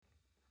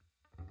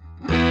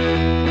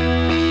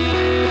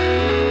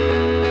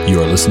You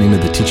are listening to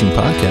the teaching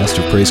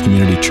podcast of Praise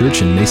Community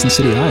Church in Mason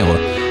City,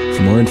 Iowa.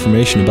 For more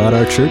information about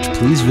our church,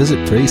 please visit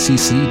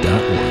praisecc.org.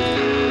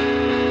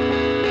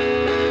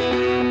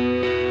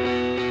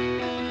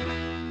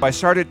 I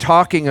started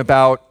talking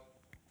about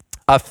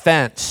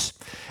offense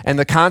and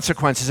the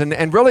consequences,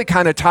 and really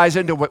kind of ties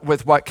into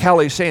with what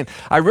Kelly's saying.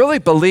 I really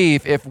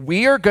believe if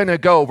we are going to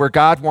go where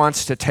God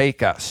wants to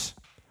take us,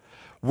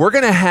 we're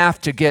going to have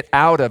to get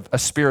out of a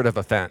spirit of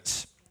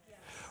offense.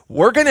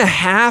 We're going to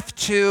have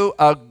to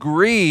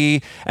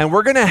agree, and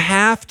we're going to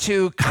have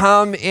to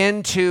come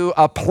into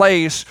a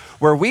place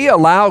where we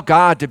allow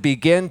God to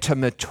begin to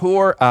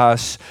mature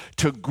us,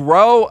 to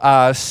grow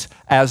us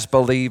as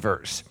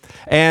believers.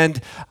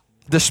 And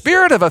the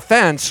spirit of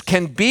offense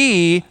can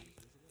be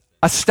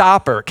a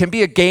stopper, can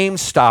be a game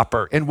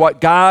stopper in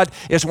what God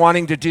is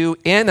wanting to do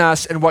in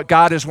us and what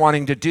God is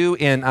wanting to do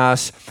in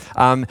us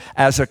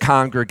as a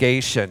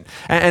congregation.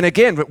 And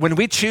again, when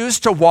we choose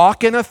to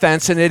walk in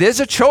offense, and it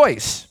is a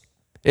choice,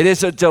 it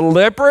is a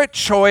deliberate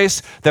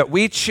choice that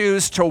we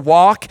choose to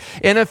walk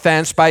in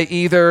offense by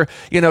either,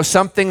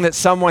 something that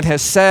someone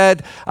has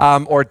said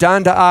or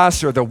done to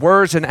us, or the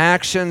words and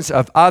actions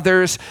of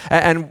others.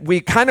 And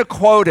we kind of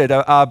quoted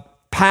a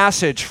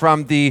passage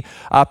from the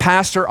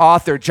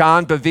pastor-author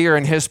John Bevere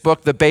in his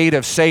book, The Bait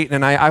of Satan.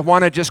 And I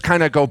want to just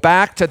kind of go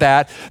back to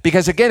that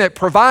because, again, it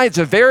provides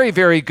a very,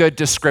 very good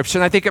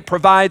description. I think it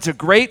provides a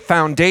great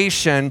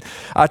foundation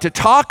to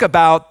talk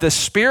about the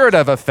spirit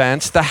of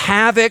offense, the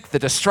havoc, the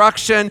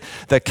destruction,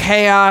 the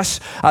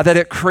chaos that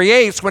it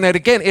creates when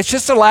it's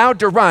just allowed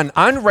to run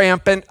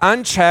unrampant,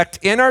 unchecked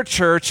in our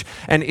church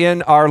and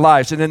in our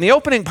lives. And in the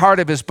opening part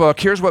of his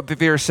book, here's what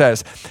Bevere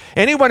says.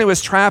 Anyone who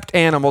has trapped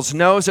animals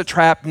knows a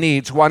trap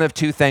needs one of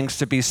two things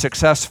to be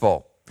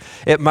successful.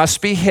 It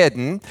must be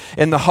hidden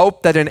in the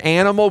hope that an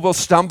animal will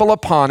stumble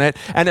upon it,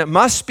 and it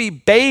must be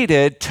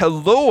baited to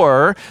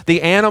lure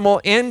the animal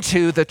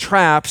into the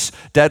trap's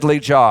deadly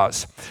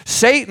jaws.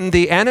 Satan,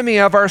 the enemy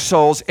of our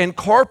souls,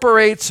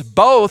 incorporates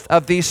both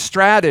of these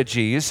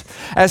strategies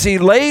as he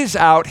lays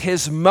out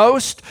his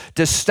most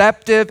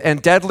deceptive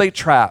and deadly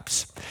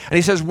traps. And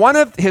he says one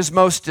of his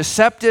most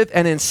deceptive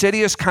and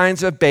insidious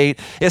kinds of bait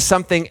is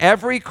something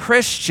every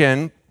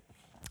Christian,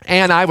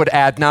 and I would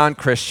add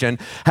non-Christian,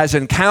 has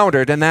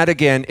encountered, and that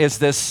again is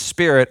this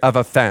spirit of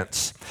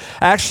offense.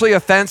 Actually,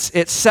 offense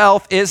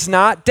itself is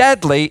not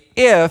deadly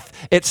if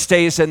it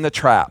stays in the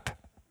trap.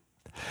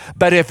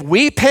 But if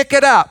we pick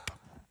it up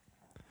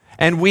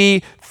and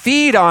we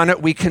feed on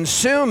it, we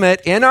consume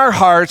it in our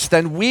hearts,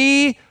 then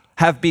we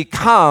have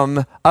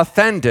become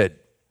offended.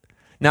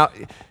 Now,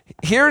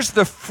 here's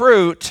the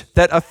fruit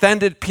that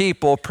offended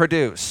people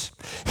produce.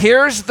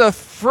 Here's the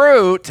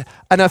fruit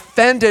an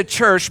offended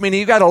church, meaning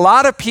you got a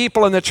lot of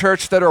people in the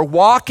church that are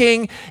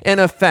walking in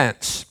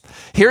offense.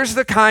 Here's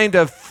the kind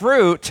of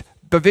fruit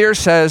Bevere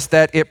says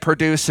that it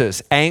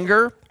produces: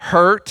 anger,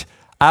 hurt,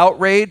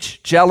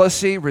 outrage,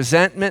 jealousy,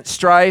 resentment,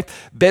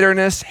 strife,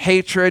 bitterness,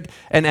 hatred,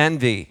 and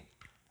envy.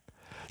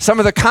 Some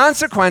of the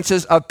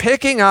consequences of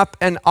picking up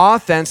an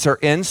offense are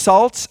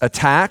insults,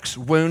 attacks,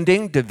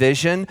 wounding,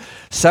 division,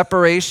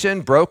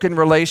 separation, broken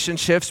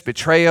relationships,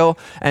 betrayal,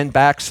 and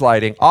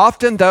backsliding.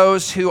 Often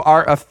those who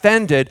are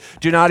offended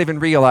do not even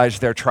realize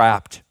they're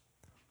trapped.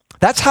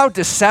 That's how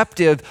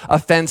deceptive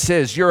offense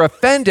is. You're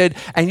offended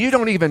and you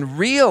don't even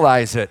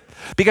realize it.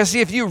 Because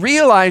if you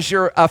realize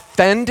you're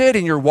offended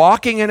and you're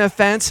walking in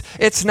offense,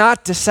 it's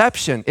not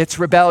deception, it's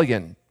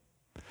rebellion.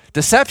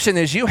 Deception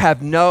is you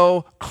have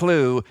no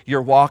clue you're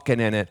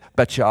walking in it,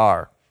 but you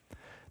are.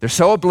 They're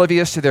so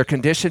oblivious to their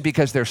condition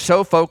because they're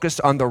so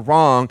focused on the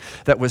wrong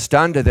that was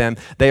done to them,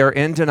 they are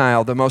in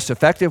denial. The most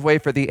effective way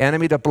for the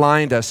enemy to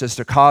blind us is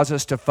to cause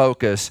us to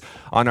focus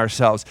on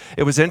ourselves.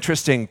 It was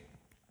interesting.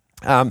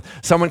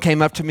 Someone came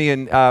up to me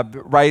and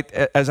right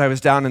as I was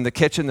down in the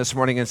kitchen this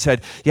morning and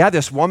said, yeah,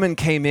 this woman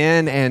came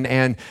in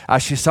and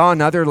she saw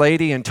another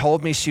lady and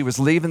told me she was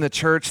leaving the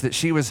church, that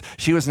she was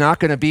not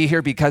going to be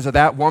here because of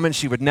that woman.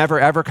 She would never,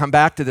 ever come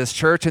back to this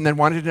church, and then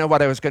wanted to know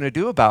what I was going to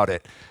do about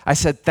it. I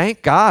said,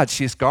 thank God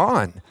she's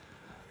gone.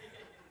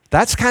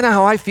 That's kind of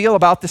how I feel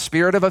about the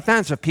spirit of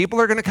offense. If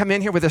people are going to come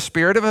in here with a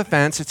spirit of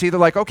offense, it's either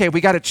like, okay, we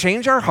got to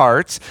change our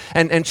hearts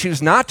and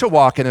choose not to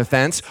walk in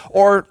offense,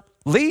 or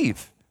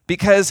leave.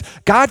 Because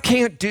God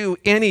can't do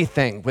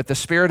anything with the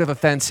spirit of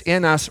offense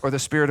in us or the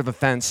spirit of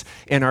offense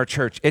in our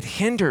church. It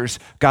hinders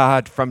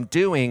God from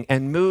doing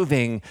and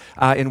moving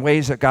in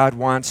ways that God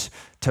wants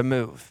to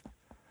move.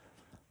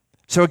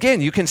 So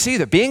again, you can see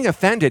that being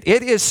offended,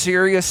 it is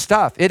serious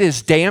stuff. It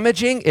is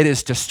damaging. It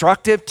is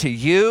destructive to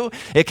you.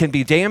 It can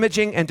be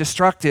damaging and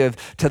destructive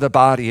to the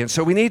body. And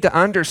so we need to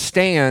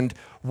understand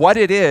what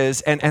it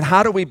is and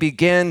how do we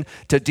begin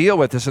to deal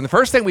with this. And the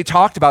first thing we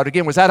talked about,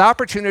 again, was that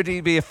opportunity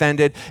to be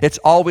offended. It's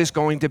always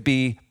going to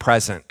be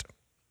present.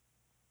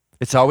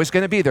 It's always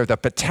going to be there. The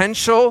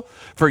potential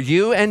for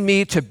you and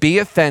me to be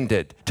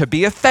offended, to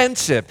be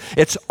offensive,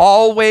 it's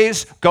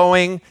always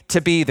going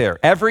to be there.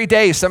 Every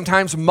day,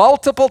 sometimes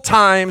multiple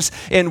times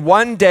in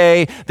one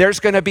day, there's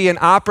going to be an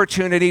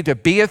opportunity to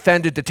be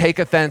offended, to take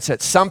offense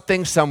at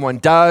something someone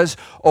does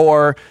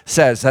or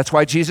says. That's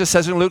why Jesus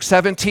says in Luke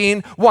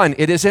 17:1,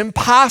 it is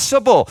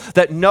impossible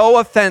that no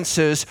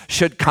offenses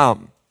should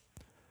come.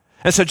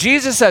 And so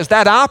Jesus says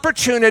that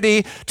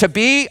opportunity to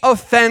be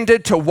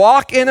offended, to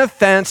walk in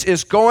offense,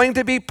 is going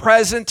to be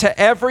present to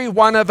every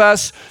one of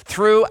us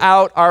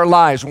throughout our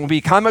lives. When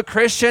we become a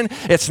Christian,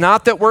 it's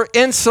not that we're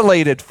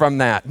insulated from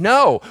that.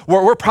 No,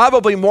 we're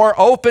probably more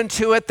open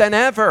to it than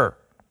ever.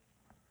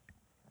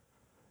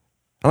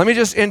 Let me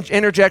just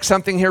interject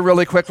something here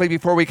really quickly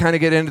before we kind of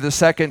get into the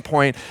second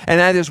point.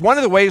 And that is, one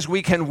of the ways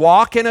we can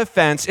walk in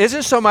offense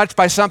isn't so much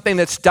by something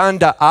that's done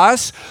to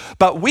us,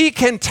 but we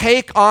can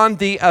take on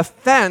the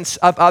offense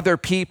of other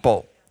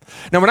people.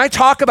 Now, when I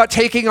talk about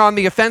taking on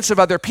the offense of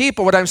other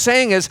people, what I'm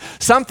saying is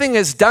something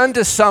is done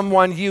to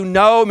someone you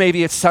know.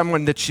 Maybe it's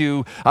someone that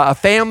you, a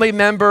family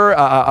member,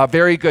 a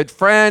very good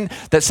friend,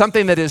 that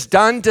something that is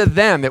done to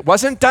them. It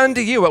wasn't done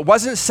to you. It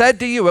wasn't said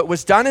to you. It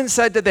was done and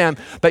said to them,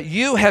 but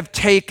you have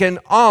taken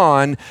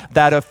on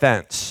that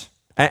offense.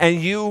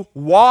 And you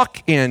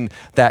walk in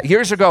that.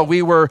 Years ago,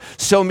 we were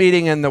still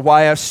meeting in the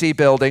YFC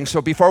building.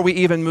 So before we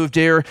even moved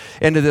here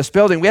into this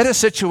building, we had a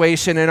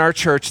situation in our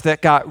church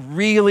that got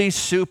really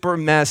super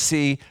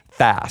messy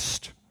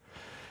fast.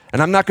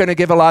 And I'm not going to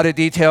give a lot of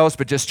details,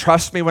 but just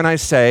trust me when I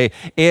say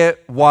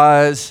it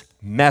was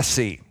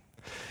messy.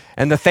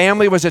 And the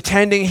family was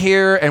attending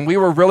here, and we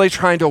were really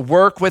trying to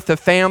work with the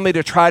family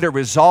to try to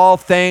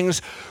resolve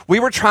things. We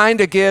were trying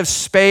to give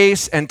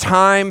space and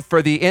time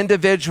for the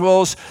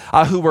individuals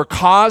who were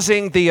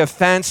causing the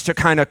offense to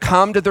kind of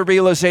come to the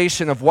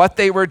realization of what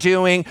they were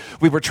doing.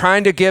 We were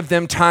trying to give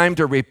them time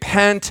to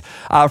repent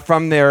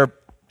from their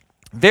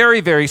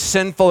very, very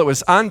sinful, it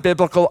was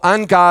unbiblical,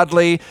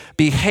 ungodly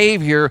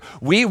behavior.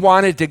 We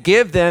wanted to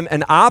give them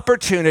an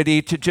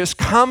opportunity to just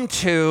come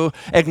to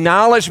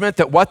acknowledgement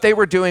that what they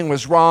were doing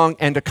was wrong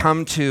and to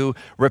come to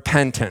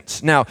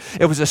repentance. Now,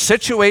 it was a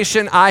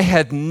situation I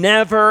had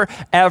never,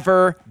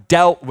 ever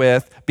dealt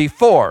with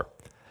before.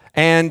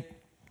 And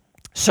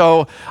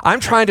so I'm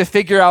trying to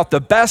figure out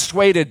the best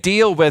way to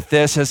deal with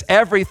this as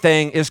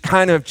everything is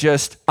kind of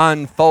just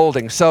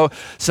unfolding. So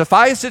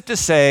suffice it to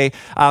say,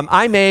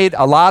 I made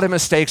a lot of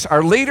mistakes.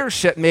 Our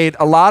leadership made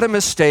a lot of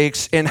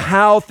mistakes in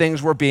how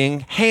things were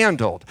being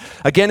handled.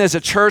 Again, as a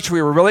church,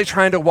 we were really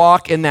trying to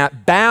walk in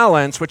that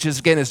balance, which is,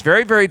 again, is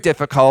very, very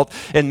difficult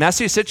in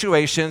messy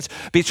situations,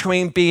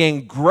 between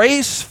being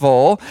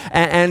graceful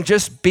and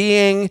just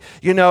being,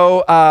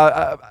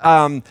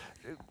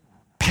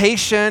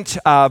 patient,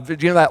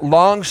 that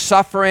long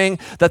suffering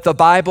that the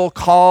Bible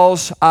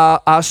calls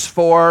us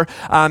for.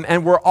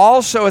 And we're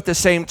also at the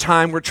same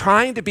time, we're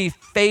trying to be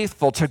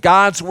faithful to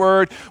God's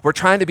word. We're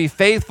trying to be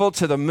faithful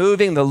to the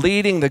moving, the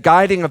leading, the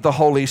guiding of the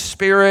Holy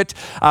Spirit.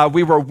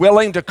 We were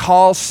willing to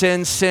call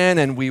sin,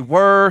 and we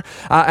were.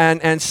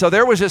 And so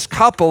there was this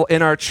couple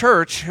in our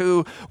church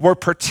who were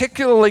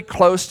particularly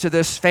close to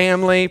this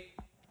family.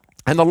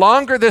 And the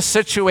longer this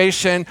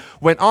situation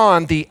went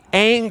on, the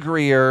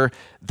angrier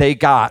they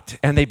got,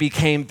 and they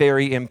became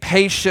very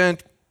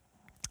impatient,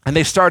 and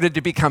they started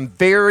to become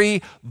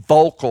very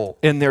vocal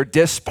in their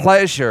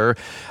displeasure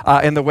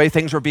in the way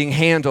things were being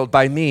handled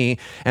by me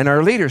and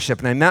our leadership.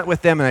 And I met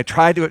with them, and I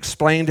tried to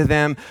explain to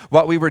them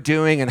what we were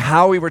doing and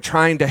how we were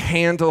trying to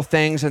handle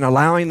things and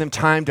allowing them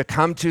time to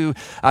come to,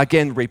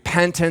 again,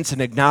 repentance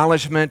and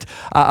acknowledgement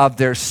of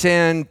their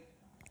sin.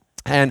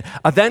 And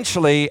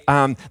eventually,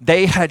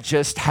 they had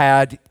just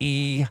had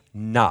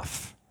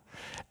enough.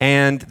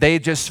 And they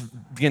just,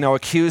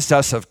 accused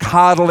us of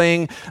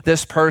coddling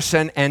this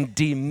person and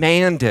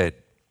demanded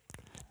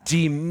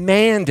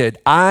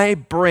I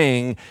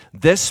bring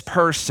this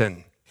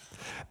person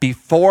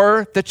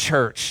before the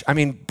church.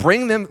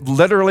 Bring them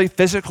literally,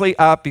 physically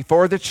up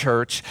before the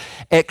church,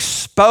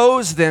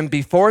 expose them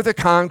before the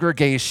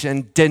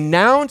congregation,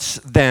 denounce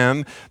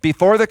them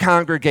before the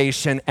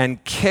congregation,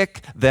 and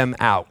kick them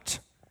out.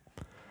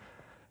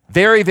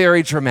 Very,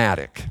 very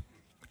dramatic.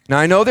 Now,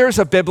 I know there's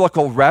a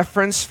biblical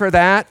reference for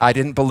that. I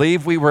didn't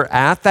believe we were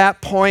at that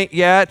point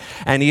yet.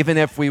 And even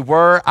if we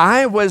were,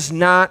 I was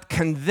not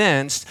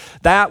convinced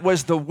that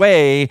was the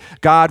way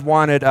God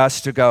wanted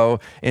us to go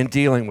in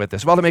dealing with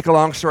this. Well, to make a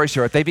long story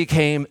short, they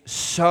became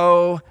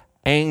so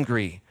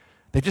angry,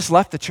 they just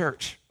left the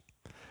church.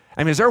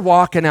 As they're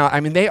walking out,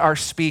 they are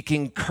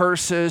speaking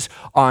curses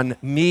on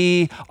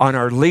me, on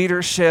our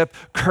leadership,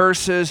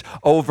 curses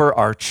over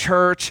our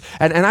church.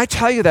 And I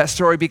tell you that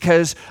story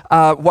because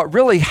what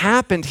really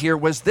happened here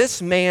was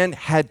this man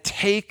had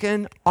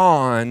taken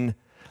on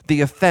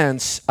the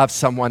offense of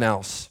someone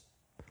else,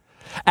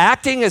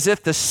 acting as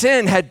if the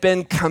sin had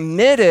been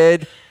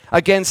committed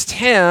against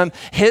him,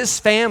 his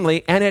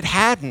family, and it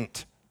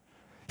hadn't.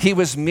 He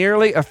was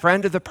merely a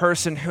friend of the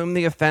person whom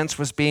the offense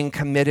was being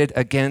committed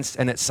against,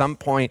 and at some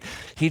point,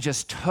 he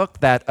just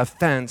took that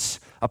offense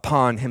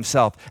upon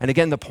himself. And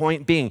again, the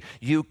point being,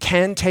 you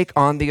can take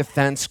on the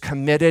offense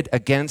committed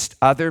against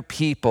other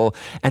people,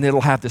 and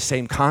it'll have the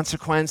same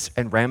consequence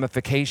and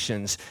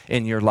ramifications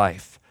in your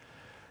life.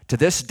 To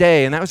this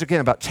day, and that was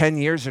again about 10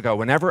 years ago,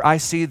 whenever I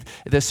see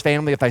this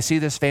family, if I see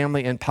this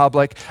family in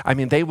public,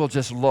 they will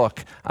just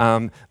look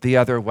the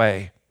other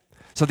way.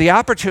 So the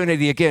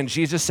opportunity, again,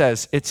 Jesus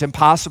says it's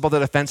impossible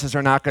that offenses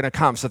are not going to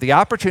come. So the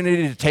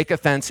opportunity to take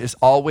offense is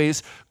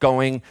always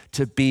going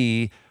to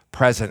be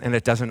present, and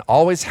it doesn't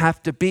always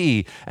have to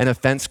be an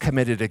offense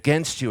committed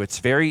against you. It's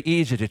very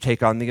easy to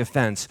take on the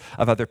offense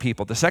of other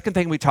people. The second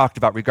thing we talked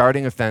about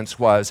regarding offense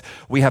was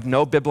we have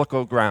no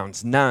biblical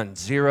grounds. None.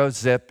 Zero,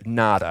 zip,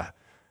 nada.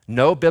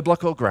 No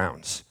biblical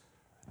grounds.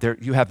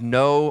 You have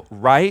no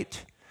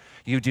right.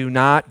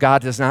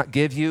 God does not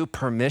give you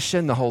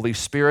permission. The Holy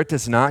Spirit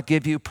does not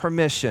give you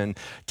permission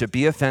to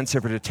be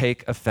offensive or to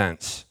take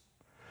offense.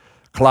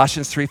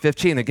 Colossians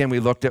 3:15, again, we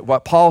looked at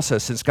what Paul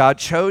says. Since God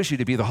chose you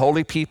to be the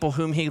holy people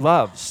whom he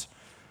loves,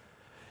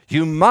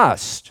 you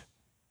must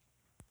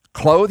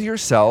clothe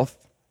yourself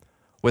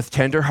with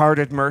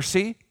tender-hearted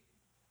mercy,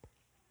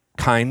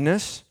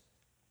 kindness,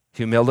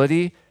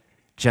 humility,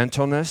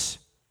 gentleness,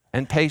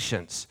 and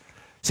patience.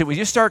 See, when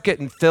you start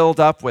getting filled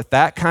up with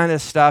that kind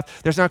of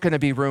stuff, there's not going to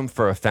be room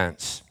for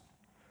offense.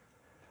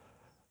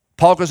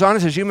 Paul goes on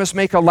and says, you must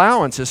make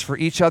allowances for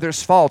each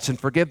other's faults and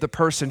forgive the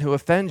person who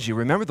offends you.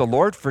 Remember, the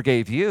Lord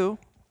forgave you,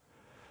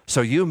 so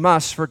you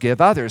must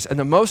forgive others. And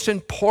the most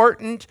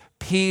important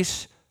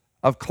piece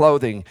of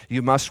clothing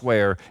you must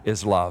wear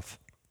is love.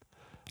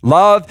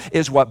 Love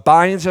is what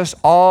binds us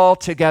all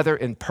together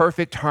in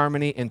perfect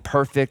harmony, in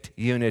perfect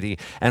unity.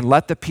 And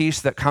let the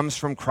peace that comes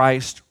from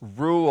Christ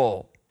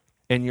rule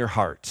in your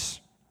hearts.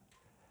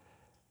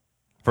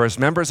 For as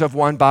members of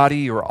one body,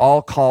 you are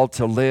all called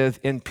to live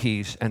in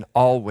peace and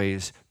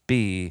always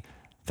be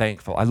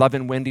thankful. I love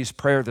in Wendy's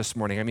prayer this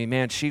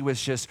morning. She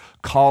was just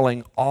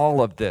calling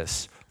all of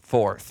this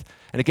forth.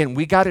 And again,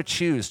 we got to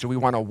choose. Do we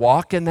want to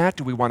walk in that?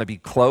 Do we want to be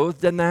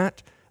clothed in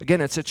that?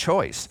 Again, it's a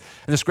choice.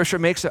 And the scripture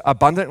makes it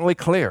abundantly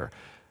clear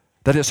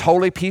that as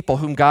holy people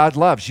whom God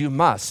loves, you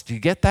must. Do you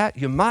get that?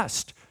 You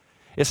must.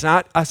 It's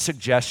not a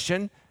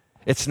suggestion.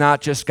 It's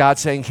not just God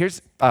saying,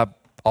 here's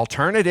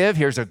alternative,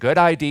 here's a good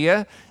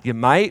idea. You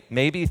might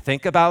maybe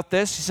think about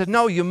this. He said,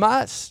 no, you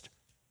must.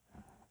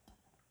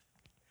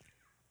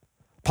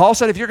 Paul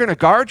said, if you're going to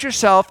guard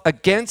yourself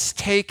against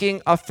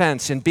taking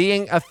offense and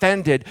being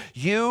offended,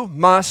 you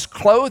must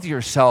clothe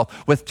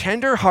yourself with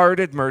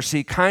tender-hearted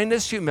mercy,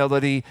 kindness,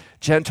 humility,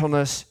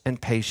 gentleness,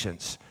 and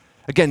patience.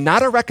 Again,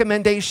 not a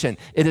recommendation.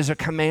 It is a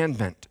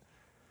commandment.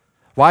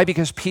 Why?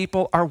 Because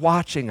people are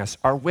watching us.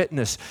 Our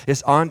witness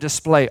is on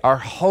display. Our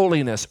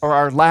holiness or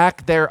our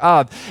lack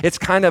thereof, it's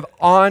kind of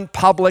on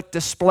public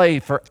display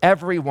for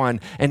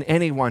everyone and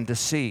anyone to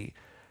see.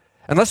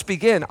 And let's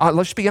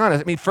be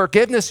honest.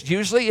 Forgiveness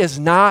usually is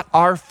not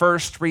our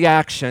first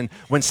reaction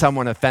when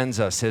someone offends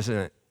us, isn't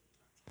it?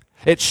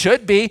 It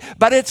should be,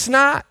 but it's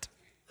not.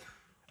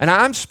 And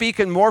I'm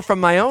speaking more from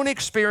my own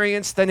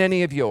experience than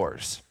any of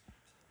yours.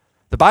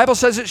 The Bible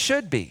says it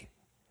should be.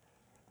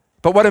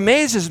 But what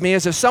amazes me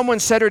is if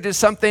someone said or did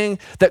something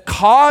that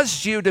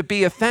caused you to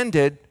be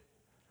offended,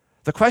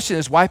 the question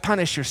is, why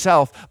punish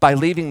yourself by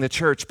leaving the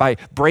church, by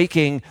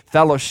breaking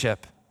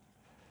fellowship?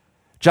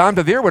 John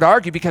Bevere would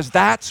argue because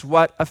that's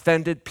what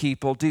offended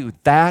people do.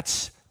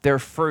 That's their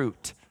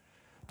fruit.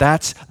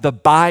 That's the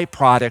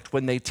byproduct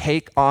when they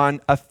take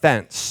on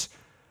offense.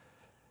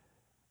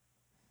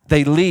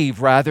 They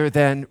leave rather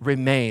than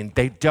remain.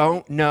 They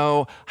don't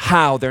know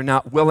how. They're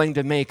not willing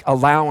to make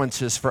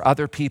allowances for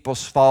other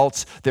people's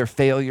faults, their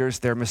failures,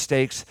 their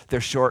mistakes,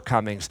 their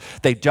shortcomings.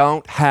 They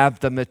don't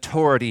have the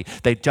maturity.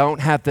 They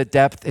don't have the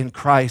depth in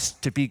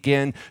Christ to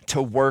begin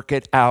to work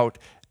it out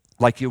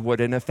like you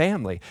would in a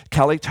family.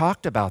 Kelly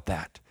talked about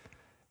that.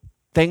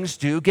 Things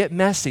do get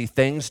messy.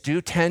 Things do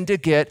tend to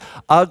get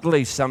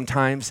ugly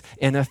sometimes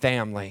in a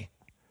family.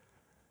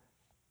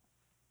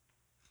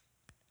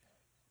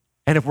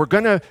 And if we're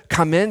going to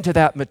come into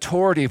that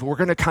maturity, if we're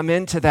going to come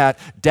into that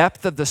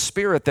depth of the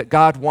Spirit that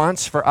God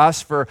wants for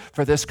us, for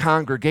this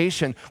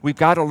congregation, we've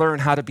got to learn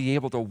how to be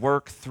able to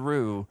work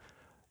through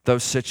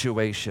those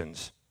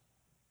situations.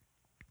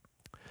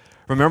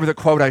 Remember the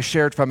quote I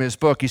shared from his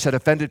book. He said,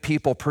 offended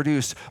people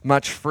produce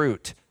much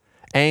fruit.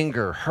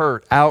 Anger,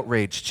 hurt,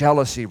 outrage,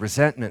 jealousy,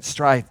 resentment,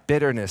 strife,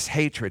 bitterness,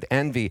 hatred,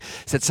 envy. He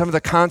said some of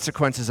the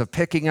consequences of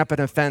picking up an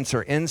offense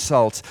are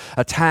insults,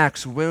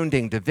 attacks,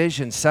 wounding,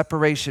 division,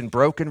 separation,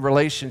 broken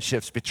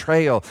relationships,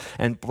 betrayal,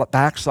 and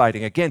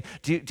backsliding. Again,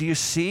 do you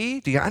see,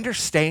 do you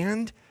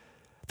understand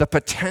the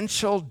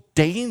potential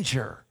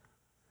danger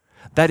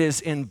that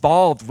is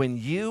involved when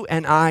you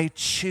and I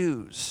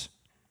choose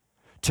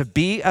to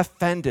be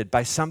offended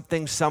by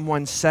something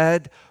someone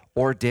said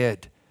or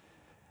did?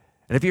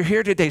 And if you're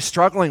here today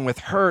struggling with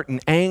hurt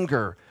and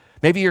anger,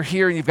 maybe you're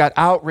here and you've got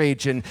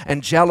outrage and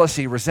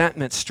jealousy,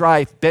 resentment,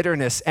 strife,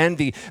 bitterness,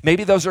 envy.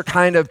 Maybe those are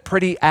kind of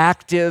pretty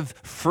active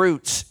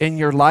fruits in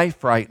your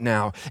life right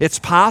now. It's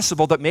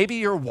possible that maybe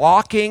you're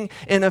walking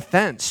in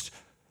offense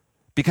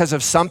because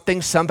of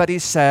something somebody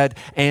said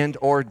and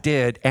or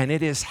did, and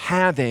it is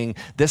having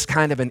this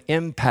kind of an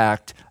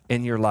impact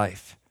in your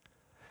life.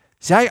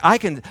 See, I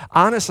can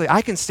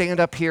stand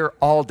up here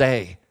all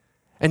day,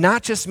 and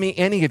not just me,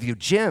 any of you,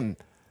 Jim,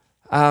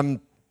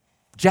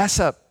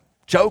 Jessup,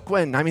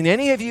 Joquin,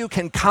 any of you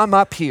can come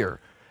up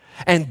here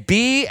and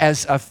be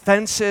as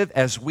offensive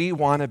as we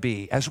want to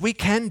be, as we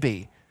can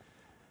be.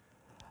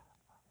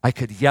 I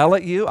could yell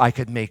at you. I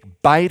could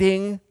make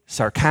biting,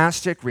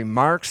 sarcastic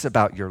remarks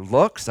about your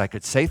looks. I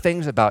could say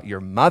things about your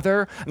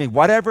mother.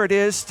 Whatever it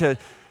is to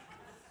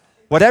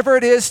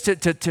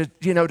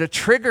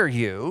trigger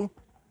you,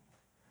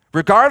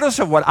 regardless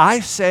of what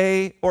I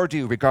say or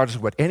do, regardless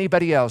of what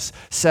anybody else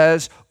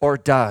says or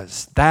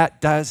does,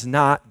 that does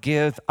not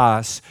give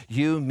us,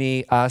 you,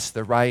 me, us,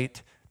 the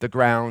right, the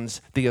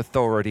grounds, the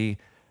authority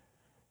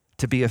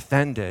to be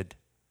offended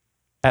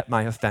at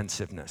my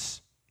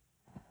offensiveness.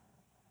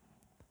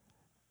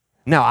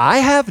 Now, I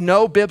have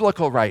no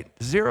biblical right,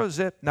 zero,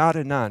 zip,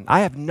 nada, none.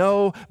 I have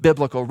no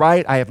biblical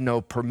right. I have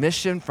no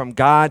permission from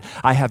God.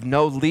 I have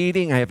no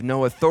leading. I have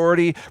no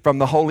authority from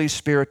the Holy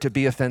Spirit to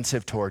be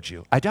offensive towards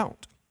you. I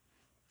don't.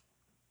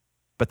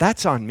 But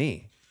that's on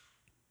me,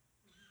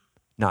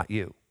 not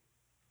you.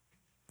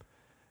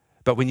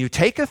 But when you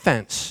take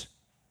offense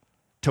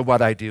to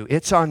what I do,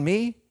 it's on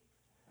me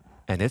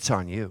and it's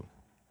on you.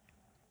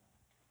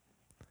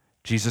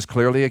 Jesus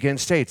clearly again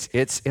states,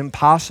 it's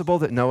impossible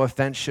that no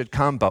offense should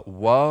come, but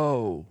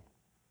woe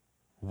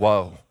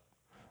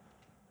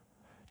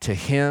to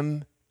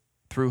him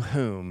through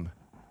whom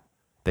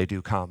they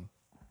do come.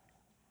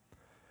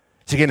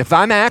 So again, if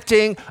I'm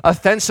acting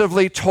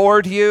offensively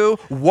toward you,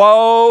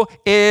 woe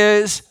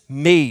is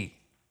me.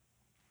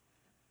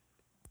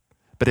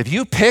 But if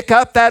you pick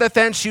up that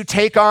offense, you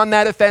take on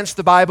that offense,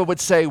 the Bible would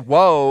say,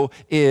 woe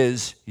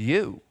is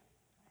you.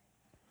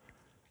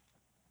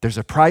 There's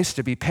a price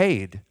to be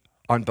paid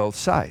on both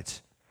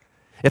sides.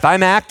 If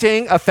I'm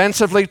acting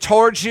offensively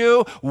towards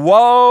you,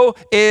 woe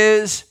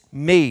is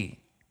me.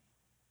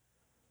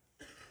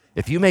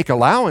 If you make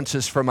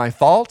allowances for my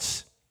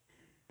faults,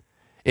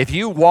 if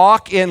you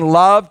walk in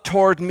love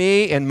toward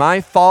me in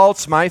my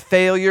faults, my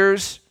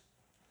failures,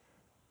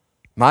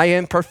 my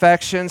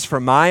imperfections, for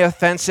my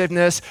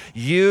offensiveness,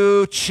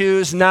 you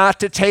choose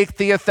not to take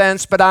the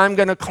offense, but I'm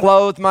going to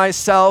clothe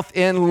myself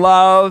in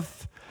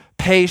love,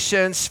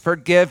 patience,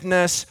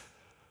 forgiveness.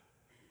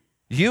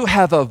 You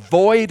have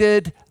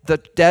avoided the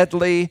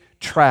deadly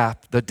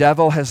trap the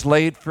devil has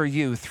laid for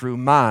you through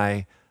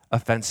my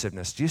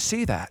offensiveness. Do you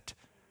see that?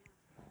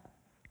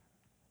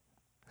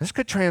 This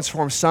could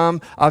transform some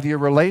of your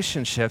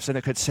relationships, and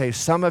it could save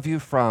some of you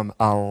from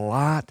a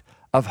lot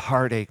of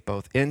heartache,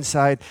 both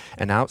inside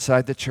and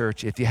outside the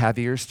church, if you have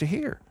ears to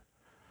hear.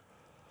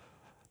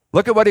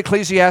 Look at what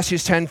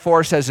Ecclesiastes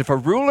 10:4 says. If a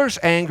ruler's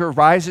anger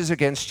rises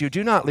against you,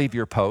 do not leave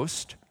your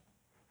post.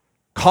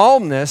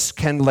 Calmness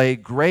can lay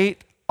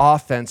great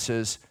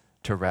offenses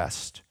to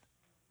rest.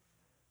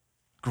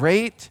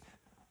 Great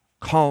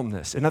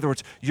calmness. In other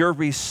words, your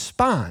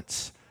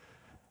response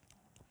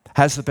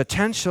has the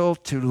potential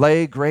to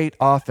lay great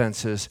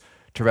offenses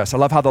to rest. I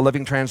love how the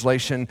Living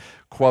Translation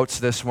quotes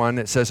this one.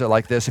 It says it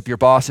like this: if your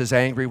boss is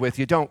angry with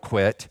you, don't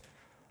quit.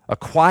 A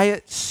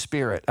quiet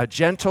spirit, a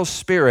gentle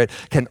spirit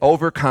can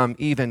overcome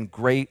even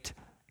great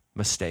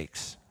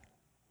mistakes.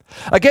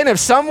 Again, if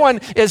someone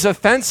is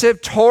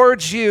offensive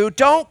towards you,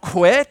 don't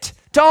quit.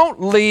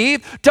 Don't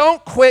leave.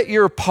 Don't quit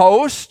your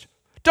post.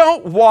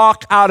 Don't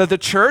walk out of the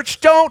church.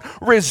 Don't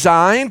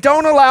resign.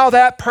 Don't allow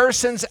that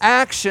person's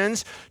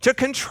actions to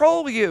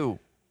control you,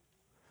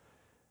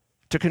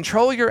 to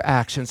control your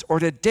actions, or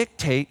to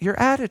dictate your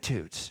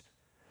attitudes.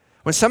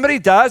 When somebody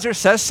does or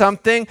says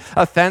something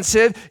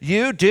offensive,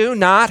 you do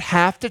not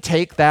have to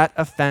take that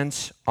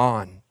offense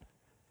on.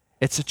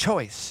 It's a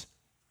choice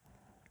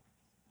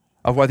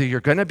of whether you're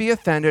going to be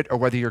offended or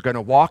whether you're going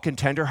to walk in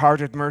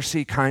tender-hearted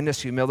mercy,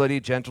 kindness, humility,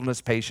 gentleness,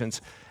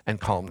 patience,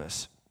 and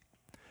calmness.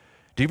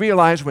 Do you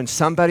realize when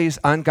somebody's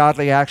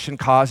ungodly action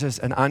causes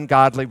an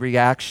ungodly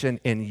reaction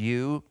in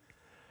you,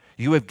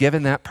 you have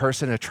given that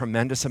person a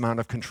tremendous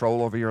amount of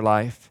control over your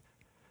life?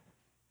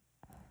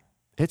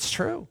 It's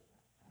true.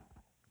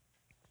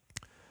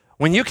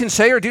 When you can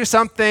say or do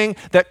something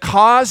that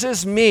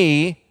causes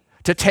me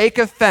to take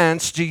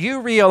offense, do you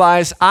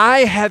realize I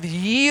have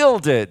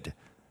yielded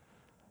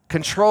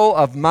control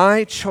of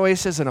my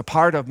choices and a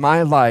part of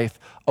my life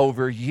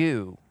over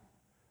you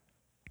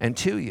and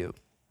to you?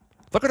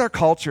 Look at our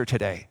culture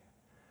today.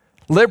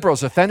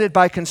 Liberals offended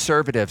by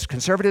conservatives,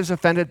 conservatives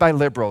offended by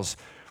liberals,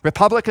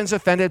 Republicans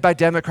offended by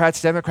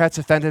Democrats, Democrats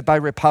offended by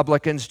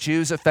Republicans,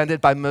 Jews offended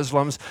by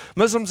Muslims,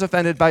 Muslims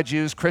offended by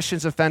Jews,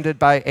 Christians offended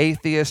by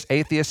atheists,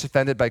 atheists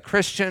offended by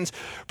Christians,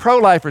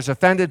 pro-lifers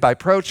offended by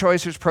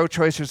pro-choicers,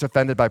 pro-choicers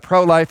offended by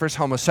pro-lifers,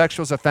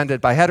 homosexuals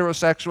offended by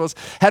heterosexuals,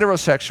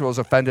 heterosexuals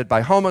offended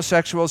by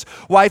homosexuals,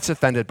 whites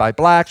offended by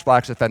blacks,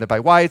 blacks offended by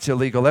whites,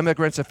 illegal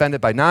immigrants offended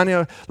by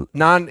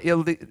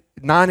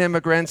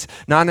non-immigrants,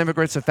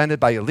 non-immigrants offended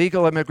by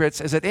illegal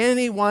immigrants. Is it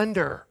any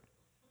wonder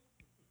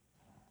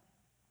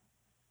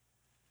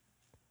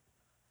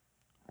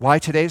why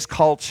today's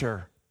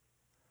culture,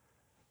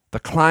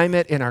 the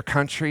climate in our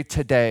country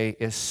today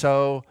is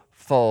so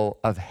full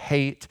of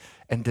hate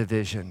and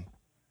division.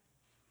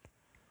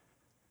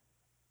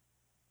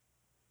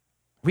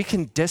 We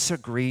can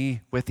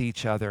disagree with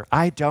each other.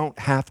 I don't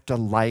have to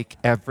like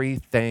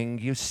everything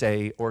you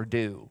say or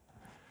do.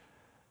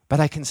 But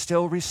I can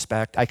still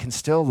respect, I can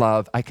still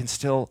love, I can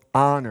still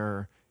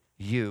honor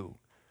you.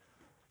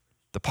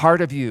 The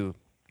part of you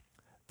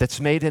that's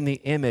made in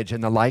the image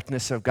and the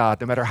likeness of God,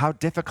 no matter how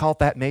difficult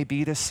that may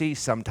be to see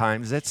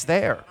sometimes, it's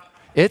there.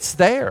 It's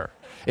there.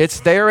 It's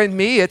there in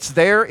me, it's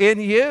there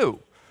in you.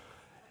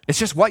 It's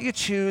just what you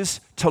choose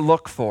to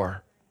look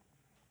for.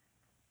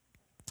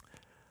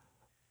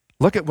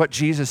 Look at what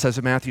Jesus says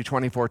in Matthew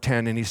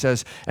 24:10, and he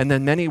says, and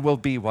then many will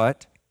be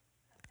what?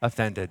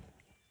 Offended.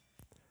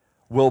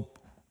 Will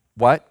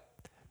what?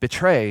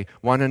 Betray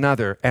one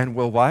another, and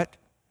will what?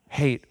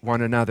 Hate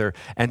one another,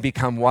 and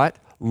become what?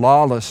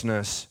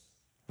 Lawlessness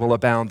will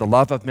abound. The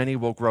love of many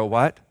will grow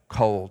what?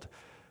 Cold.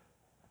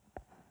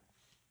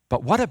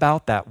 But what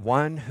about that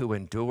one who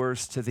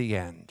endures to the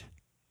end?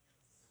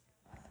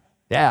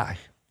 Yeah,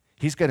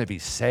 he's going to be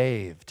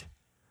saved.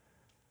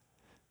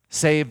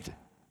 Saved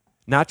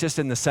not just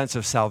in the sense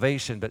of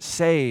salvation, but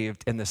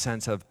saved in the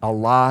sense of a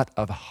lot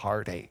of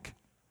heartache.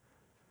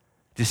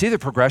 Do you see the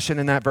progression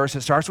in that verse?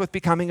 It starts with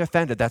becoming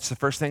offended. That's the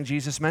first thing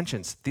Jesus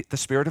mentions, the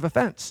spirit of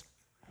offense.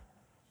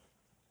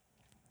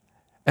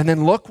 And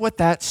then look what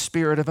that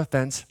spirit of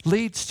offense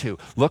leads to.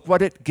 Look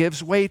what it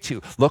gives way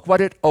to. Look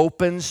what it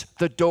opens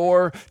the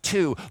door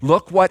to.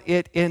 Look what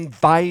it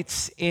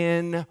invites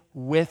in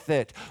with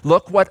it.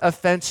 Look what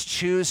offense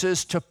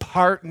chooses to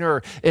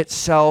partner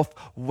itself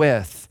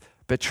with.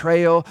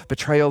 Betrayal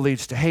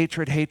leads to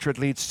hatred. Hatred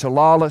leads to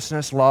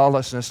lawlessness.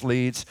 Lawlessness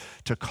leads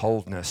to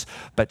coldness.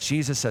 But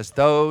Jesus says,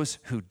 those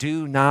who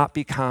do not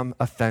become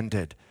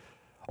offended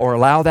or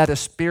allow that a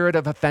spirit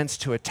of offense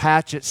to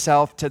attach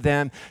itself to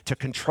them, to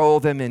control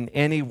them in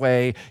any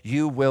way,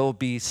 you will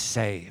be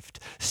saved.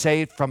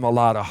 Saved from a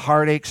lot of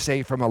heartache,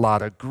 saved from a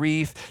lot of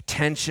grief,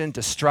 tension,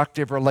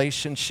 destructive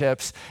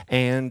relationships,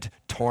 and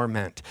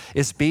torment.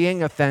 Is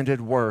being offended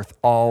worth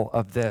all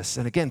of this?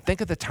 And again, think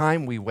of the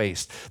time we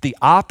waste, the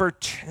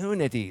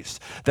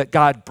opportunities that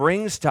God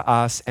brings to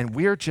us, and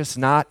we're just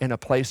not in a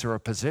place or a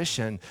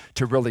position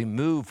to really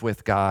move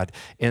with God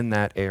in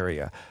that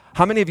area.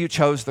 How many of you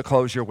chose the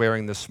clothes you're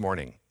wearing this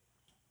morning?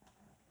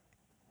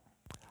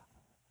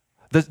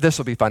 This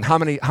will be fun. How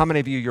many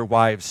of you, your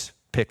wives,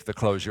 picked the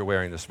clothes you're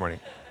wearing this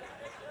morning?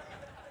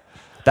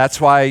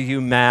 That's why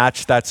you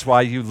match. That's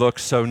why you look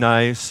so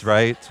nice,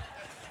 right?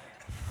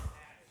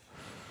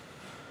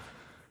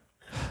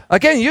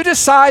 Again, you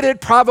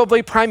decided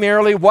probably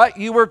primarily what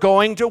you were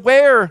going to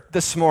wear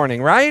this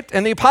morning, right?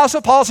 And the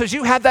Apostle Paul says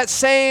you have that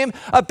same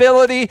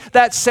ability,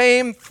 that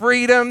same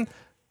freedom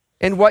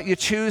in what you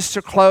choose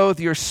to clothe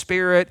your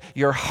spirit,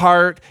 your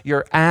heart,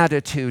 your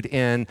attitude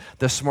in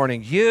this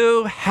morning.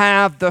 You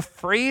have the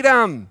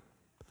freedom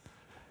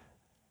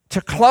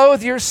to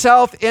clothe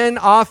yourself in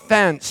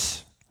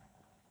offense,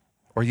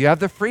 or you have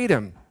the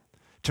freedom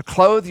to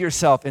clothe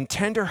yourself in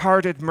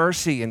tender-hearted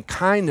mercy and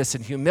kindness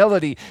and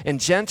humility and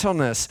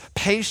gentleness,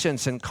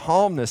 patience and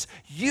calmness.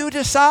 You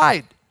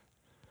decide.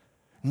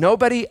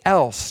 Nobody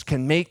else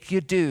can make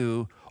you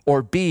do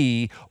or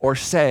be or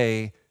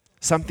say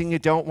something you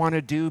don't want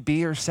to do,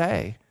 be, or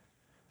say.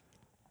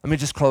 Let me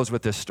just close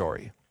with this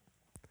story.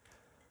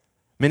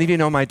 Many of you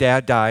know my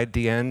dad died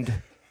the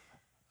end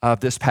of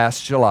this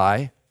past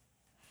July.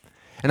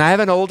 And I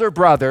have an older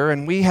brother,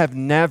 and we have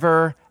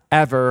never,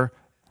 ever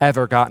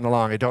gotten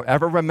along. I don't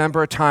ever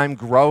remember a time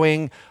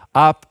growing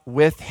up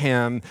with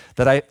him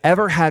that I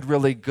ever had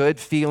really good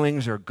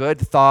feelings or good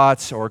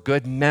thoughts or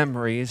good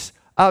memories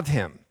of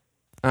him.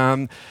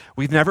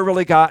 We've never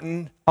really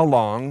gotten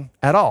along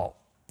at all.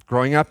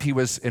 Growing up, he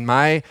was,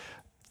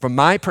 from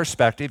my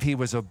perspective, he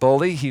was a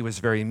bully. He was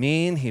very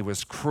mean. He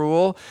was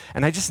cruel.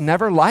 And I just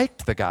never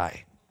liked the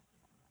guy.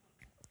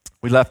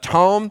 We left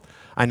home.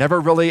 I never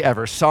really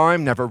ever saw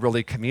him, never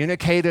really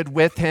communicated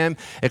with him,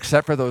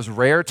 except for those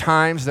rare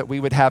times that we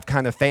would have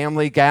kind of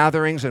family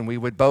gatherings and we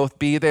would both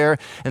be there.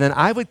 And then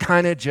I would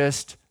kind of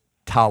just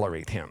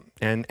tolerate him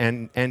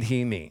and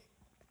he me.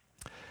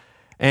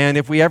 And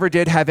if we ever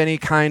did have any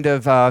kind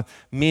of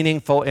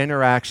meaningful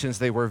interactions,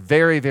 they were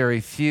very, very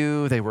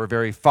few. They were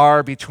very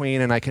far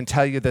between. And I can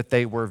tell you that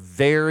they were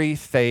very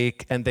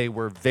fake and they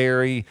were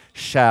very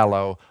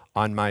shallow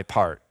on my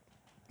part.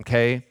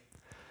 Okay?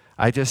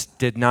 I just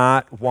did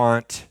not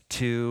want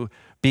to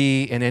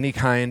be in any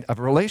kind of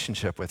a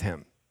relationship with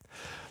him.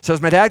 So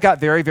as my dad got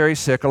very, very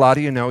sick, a lot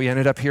of you know, he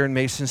ended up here in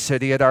Mason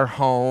City at our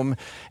home.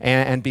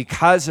 And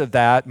because of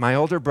that, my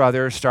older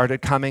brother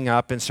started coming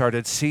up and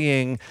started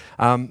seeing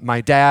my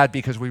dad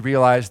because we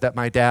realized that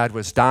my dad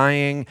was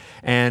dying.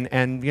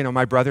 And you know,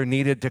 my brother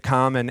needed to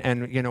come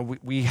and you know,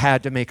 we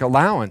had to make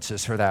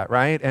allowances for that,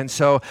 right? And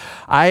so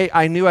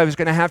I knew I was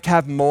going to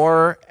have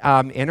more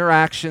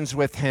interactions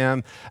with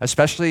him,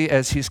 especially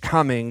as he's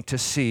coming to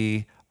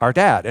see our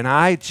dad. And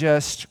I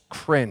just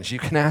cringed. You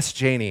can ask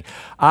Janie.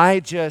 I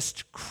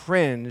just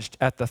cringed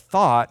at the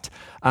thought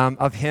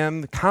of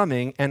him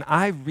coming, and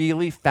I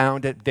really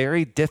found it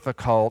very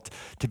difficult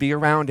to be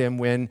around him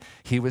when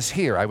he was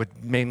here. I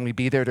would mainly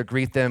be there to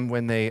greet them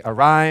when they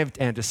arrived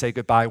and to say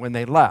goodbye when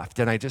they left.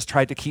 And I just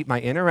tried to keep my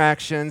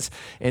interactions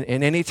in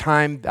any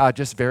time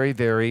just very,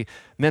 very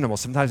minimal.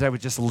 Sometimes I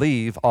would just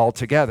leave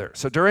altogether.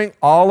 So during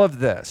all of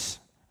this,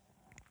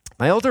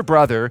 my older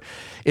brother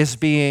is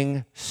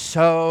being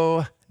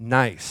so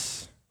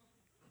nice,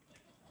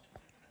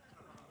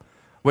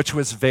 which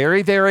was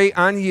very, very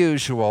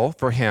unusual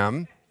for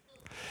him.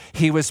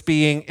 He was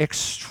being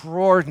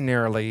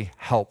extraordinarily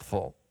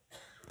helpful.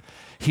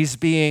 He's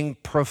being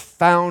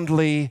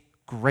profoundly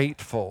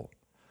grateful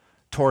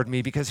toward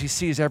me because he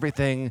sees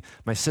everything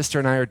my sister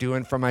and I are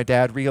doing for my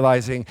dad,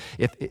 realizing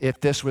if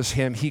this was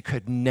him, he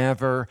could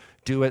never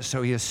do it.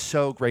 So he is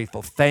so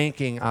grateful,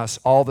 thanking us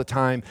all the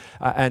time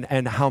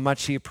and how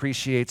much he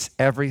appreciates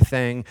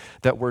everything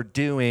that we're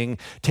doing,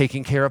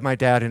 taking care of my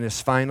dad in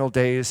his final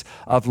days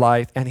of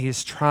life. And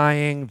he's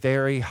trying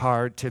very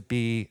hard to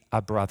be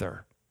a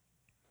brother.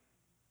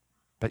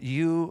 But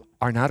you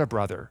are not a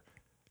brother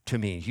to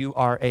me. You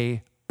are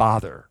a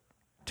bother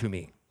to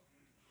me.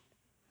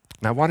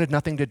 And I wanted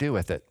nothing to do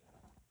with it.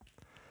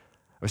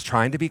 I was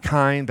trying to be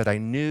kind, but I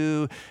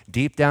knew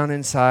deep down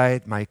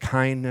inside my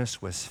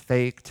kindness was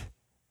faked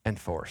and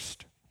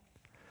forced.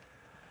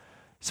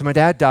 So my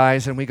dad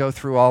dies, and we go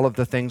through all of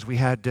the things we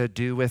had to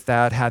do with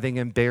that, having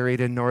him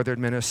buried in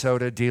northern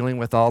Minnesota, dealing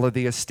with all of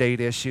the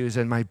estate issues.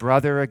 And my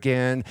brother,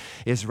 again,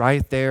 is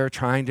right there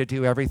trying to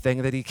do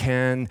everything that he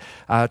can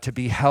to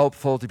be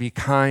helpful, to be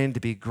kind, to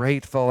be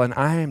grateful. And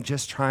I am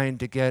just trying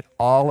to get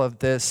all of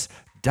this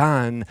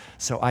done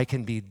so I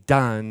can be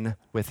done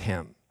with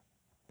him.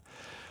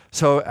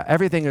 So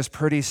everything is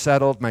pretty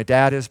settled. My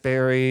dad is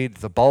buried.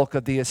 The bulk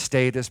of the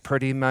estate is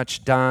pretty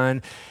much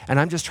done. And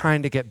I'm just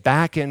trying to get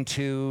back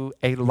into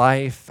a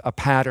life, a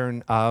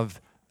pattern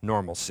of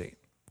normalcy.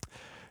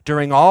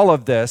 During all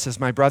of this, as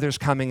my brother's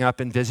coming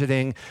up and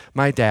visiting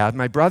my dad,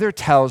 my brother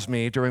tells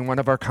me during one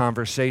of our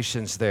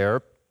conversations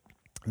there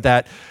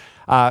that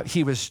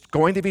he was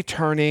going to be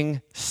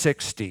turning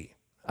 60.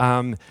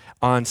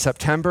 On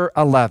September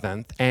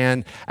 11th,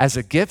 and as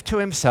a gift to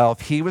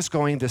himself, he was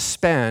going to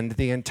spend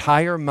the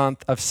entire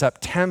month of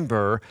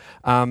September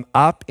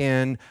up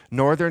in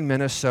northern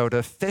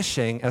Minnesota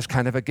fishing as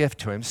kind of a gift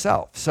to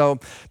himself. So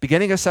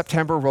beginning of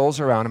September rolls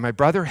around, and my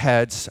brother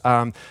heads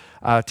to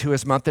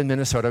his month in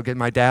Minnesota. Again,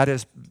 my dad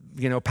is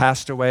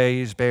passed away,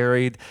 he's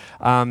buried.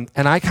 And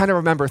I kind of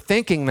remember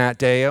thinking that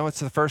day,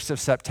 it's the 1st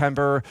of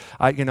September.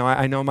 I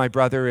know my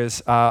brother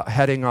is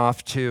heading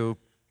off to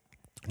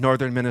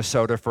northern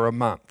Minnesota for a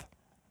month.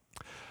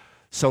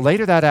 So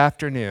later that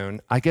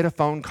afternoon, I get a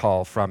phone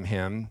call from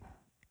him,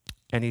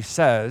 and he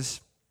says,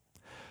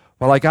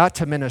 well, I got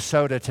to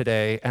Minnesota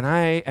today, and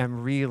I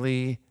am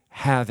really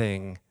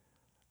having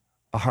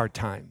a hard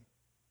time.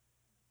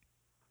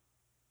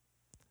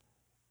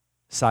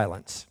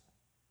 Silence.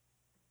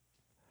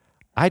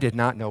 I did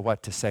not know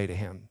what to say to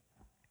him.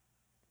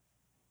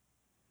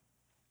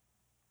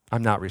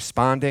 I'm not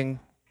responding,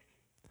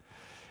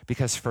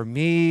 because for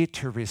me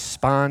to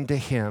respond to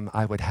him,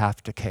 I would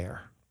have to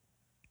care.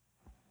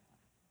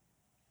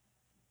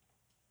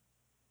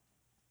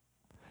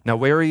 Now,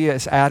 where he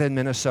is at in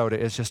Minnesota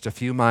is just a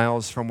few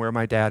miles from where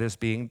my dad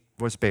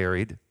was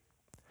buried.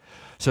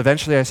 So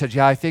eventually I said,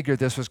 I figured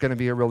this was going to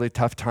be a really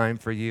tough time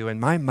for you.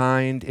 And my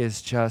mind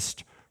is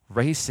just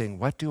racing.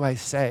 What do I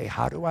say?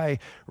 How do I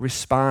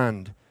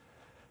respond?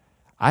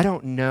 I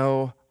don't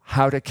know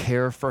how to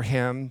care for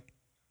him.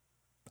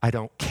 I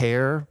don't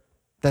care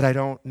that I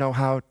don't know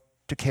how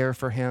to care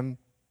for him.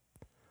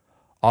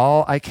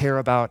 All I care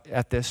about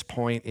at this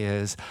point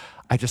is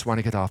I just want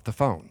to get off the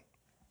phone.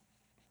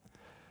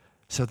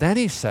 So then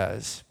he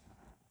says,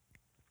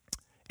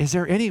 is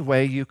there any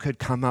way you could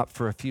come up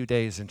for a few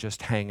days and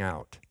just hang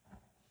out?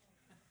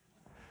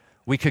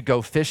 We could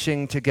go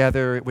fishing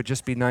together. It would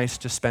just be nice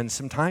to spend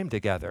some time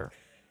together.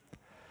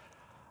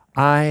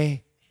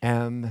 I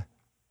am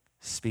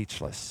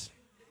speechless.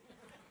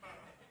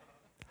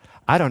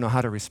 I don't know how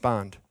to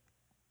respond.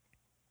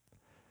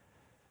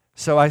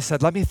 So I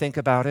said, let me think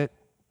about it,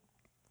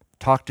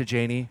 talk to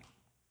Janie,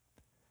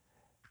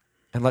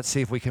 and let's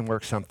see if we can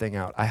work something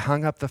out. I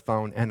hung up the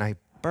phone and I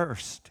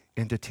burst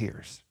into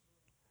tears.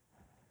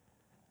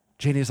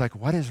 Janie's like,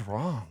 what is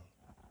wrong?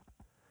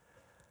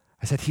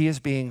 I said, he is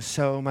being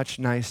so much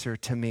nicer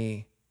to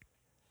me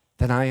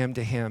than I am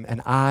to him,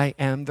 and I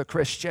am the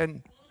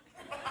Christian.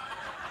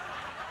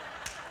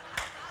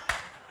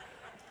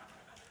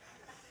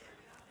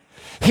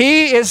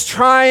 He is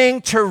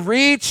trying to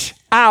reach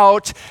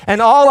out,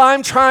 and all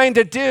I'm trying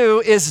to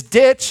do is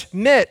ditch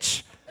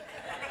Mitch.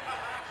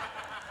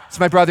 So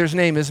my brother's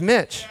name is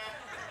Mitch.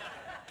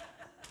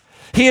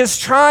 He is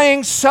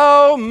trying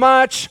so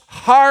much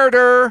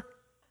harder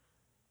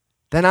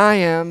than I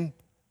am,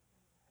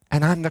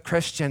 and I'm the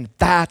Christian.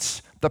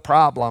 That's the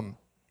problem.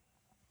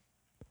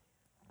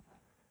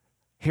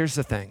 Here's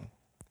the thing.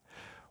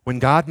 When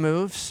God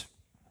moves,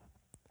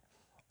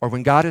 or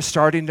when God is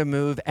starting to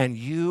move and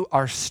you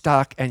are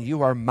stuck and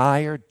you are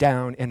mired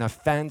down in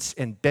offense,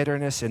 in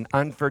bitterness, in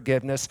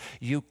unforgiveness,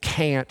 you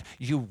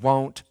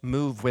won't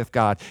move with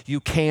God. You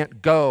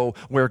can't go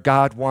where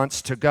God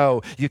wants to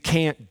go. You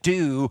can't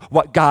do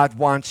what God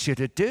wants you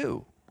to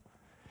do.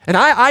 And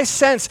I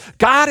sense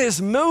God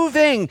is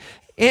moving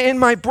in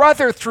my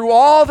brother through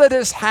all that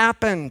has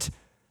happened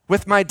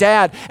with my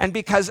dad. And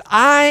because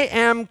I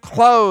am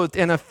clothed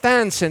in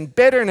offense and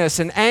bitterness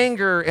and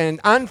anger and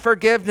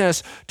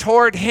unforgiveness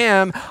toward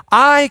him,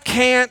 I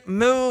can't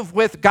move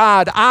with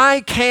God.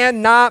 I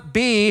cannot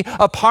be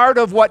a part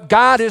of what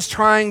God is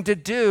trying to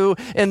do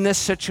in this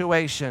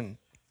situation.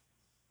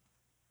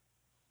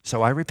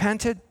 So I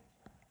repented.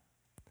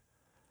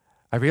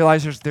 I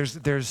realized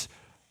there's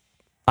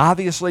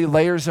obviously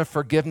layers of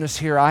forgiveness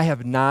here I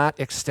have not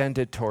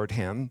extended toward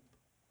him.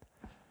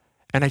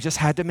 And I just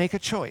had to make a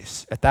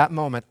choice. At that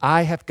moment,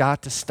 I have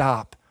got to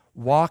stop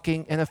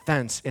walking in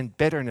offense, in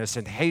bitterness,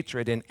 in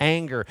hatred, in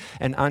anger,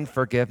 and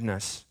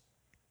unforgiveness.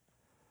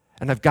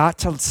 And I've got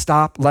to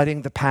stop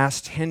letting the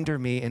past hinder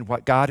me in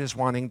what God is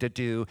wanting to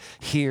do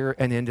here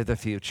and into the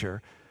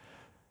future.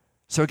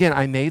 So again,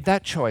 I made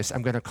that choice.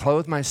 I'm going to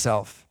clothe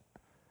myself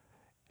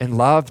in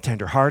love,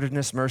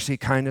 tenderheartedness, mercy,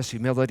 kindness,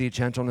 humility,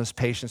 gentleness,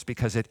 patience,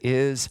 because it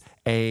is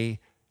a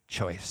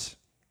choice,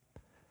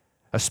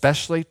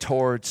 especially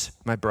towards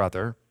my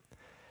brother.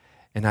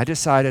 And I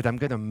decided I'm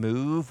going to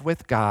move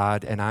with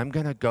God and I'm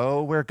going to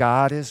go where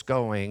God is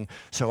going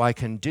so I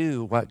can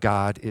do what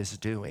God is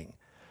doing.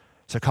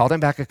 So I called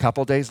him back a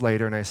couple days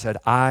later and I said,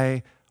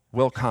 I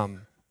will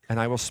come and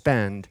I will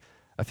spend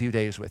a few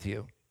days with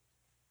you.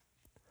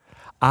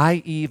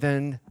 I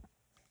even,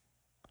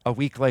 a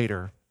week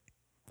later,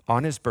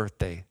 on his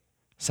birthday,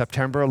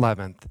 September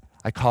 11th,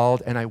 I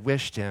called and I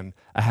wished him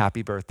a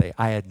happy birthday.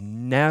 I had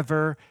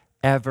never,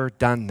 ever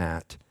done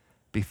that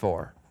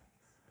before.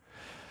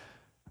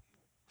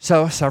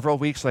 So several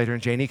weeks later,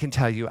 and Janie can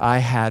tell you, I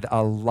had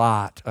a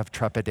lot of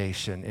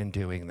trepidation in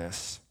doing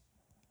this.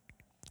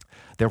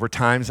 There were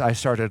times I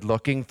started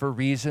looking for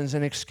reasons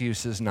and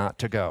excuses not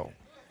to go.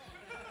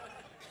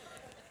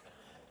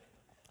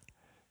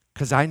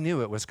 Because I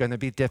knew it was going to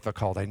be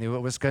difficult. I knew it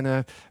was going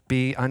to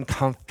be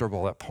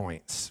uncomfortable at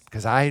points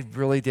because I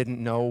really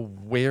didn't know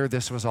where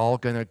this was all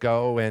going to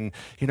go. And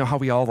you know how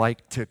we all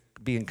like to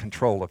be in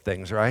control of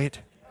things, right?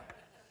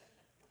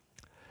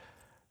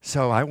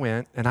 So I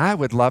went, and I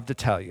would love to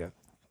tell you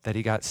that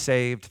he got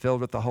saved,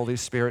 filled with the Holy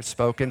Spirit,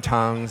 spoke in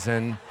tongues,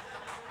 and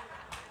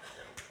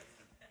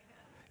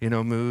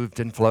moved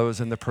and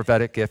flows in the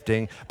prophetic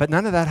gifting. But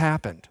none of that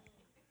happened.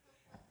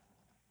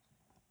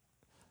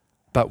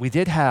 But we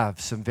did have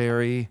some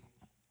very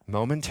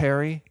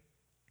momentary,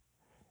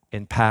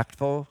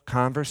 impactful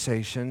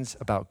conversations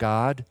about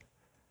God,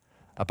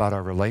 about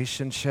our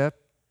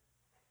relationship.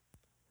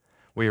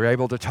 We were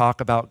able to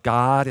talk about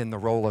God in the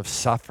role of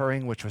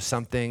suffering, which was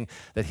something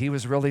that he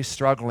was really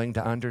struggling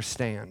to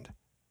understand.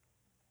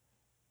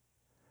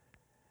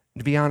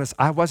 To be honest,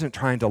 I wasn't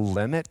trying to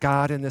limit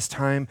God in this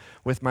time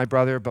with my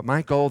brother, but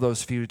my goal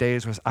those few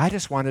days was I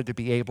just wanted to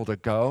be able to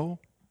go,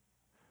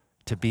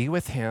 to be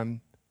with him,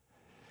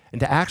 and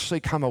to actually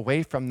come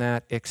away from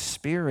that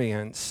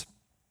experience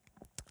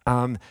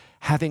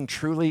having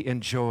truly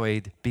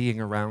enjoyed being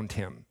around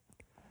him.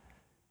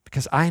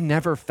 Because I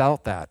never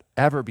felt that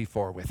ever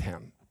before with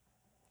him.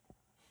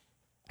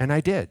 And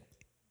I did.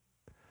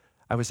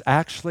 I was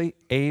actually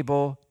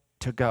able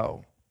to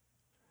go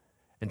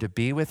and to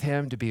be with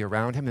him, to be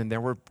around him. And there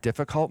were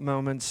difficult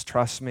moments,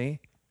 trust me.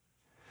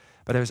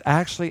 But I was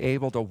actually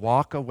able to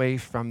walk away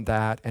from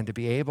that and to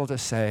be able to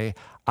say,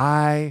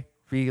 I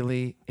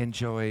really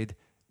enjoyed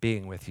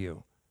being with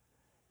you.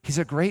 He's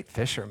a great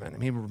fisherman. I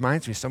mean, he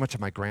reminds me so much of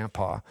my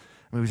grandpa.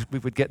 I mean, we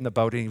would get in the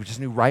boat and he just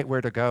knew right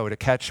where to go to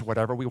catch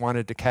whatever we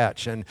wanted to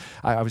catch. And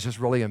I was just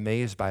really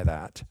amazed by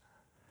that.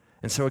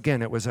 And so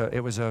again, it was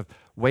a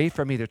way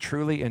for me to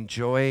truly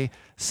enjoy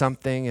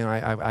something. And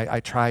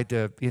I tried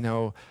to,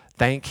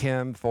 thank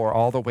him for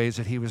all the ways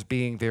that he was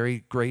being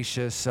very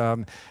gracious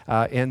in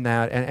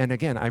that. And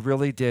again, I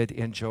really did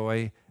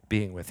enjoy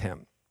being with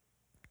him.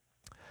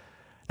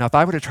 Now, if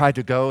I would have tried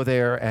to go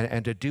there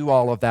and to do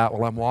all of that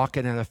while I'm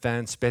walking in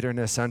offense,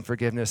 bitterness,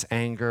 unforgiveness,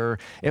 anger,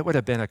 it would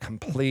have been a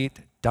complete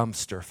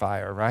dumpster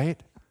fire, right?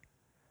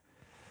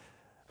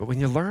 But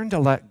when you learn to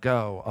let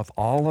go of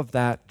all of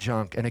that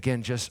junk, and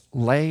again, just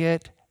lay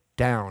it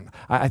down.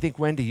 I think,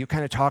 Wendy, you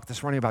kind of talked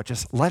this morning about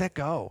just let it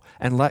go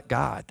and let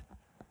God.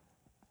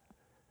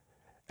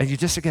 And you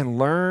just, again,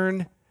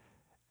 learn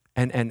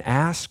and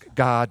ask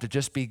God to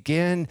just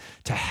begin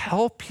to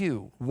help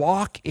you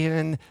walk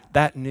in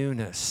that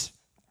newness,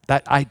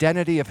 that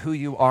identity of who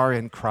you are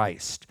in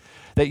Christ,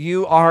 that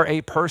you are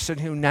a person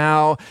who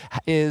now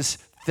is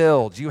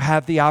filled. You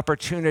have the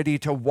opportunity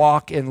to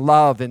walk in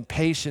love and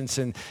patience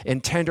and in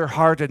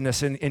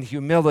tenderheartedness and in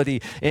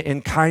humility,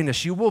 in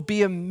kindness. You will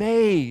be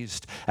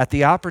amazed at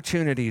the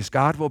opportunities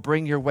God will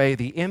bring your way,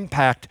 the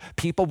impact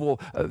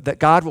that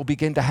God will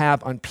begin to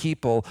have on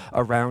people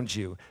around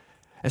you.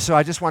 And so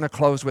I just want to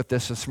close with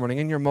this morning.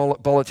 In your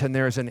bulletin,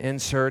 there is an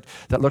insert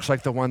that looks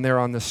like the one there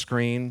on the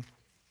screen.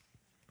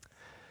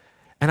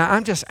 And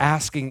I'm just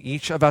asking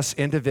each of us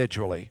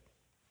individually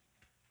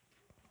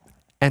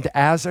and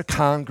as a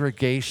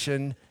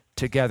congregation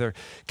together,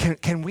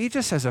 can we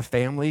just as a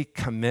family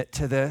commit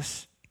to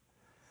this?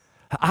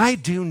 I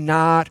do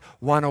not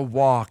want to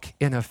walk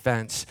in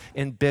offense,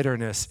 in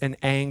bitterness, in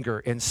anger,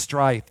 in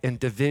strife, in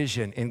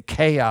division, in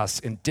chaos,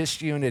 in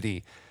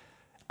disunity.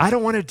 I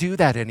don't want to do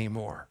that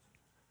anymore.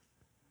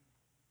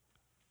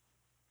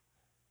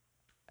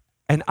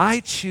 And I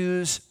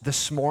choose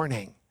this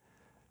morning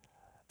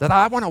that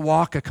I want to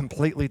walk a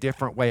completely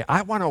different way.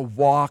 I want to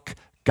walk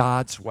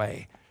God's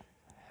way.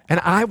 And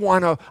I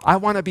want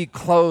to be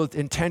clothed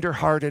in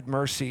tender-hearted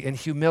mercy and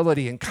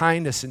humility and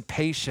kindness and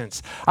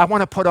patience. I want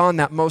to put on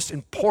that most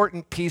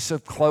important piece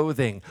of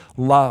clothing,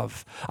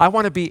 love. I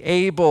want to be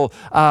able,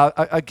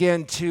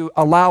 again, to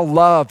allow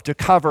love to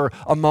cover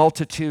a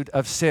multitude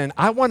of sin.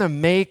 I want to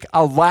make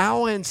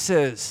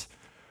allowances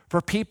for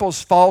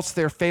people's faults,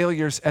 their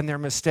failures, and their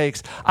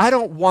mistakes. I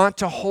don't want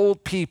to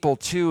hold people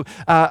to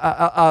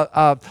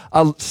a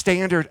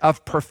standard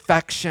of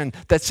perfection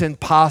that's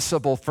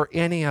impossible for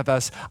any of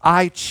us.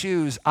 I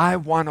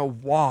want to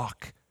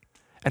walk,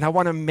 and I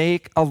want to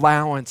make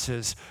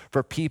allowances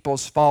for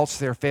people's faults,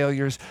 their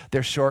failures,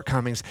 their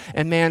shortcomings.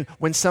 And man,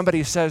 when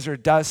somebody says or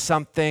does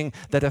something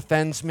that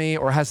offends me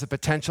or has the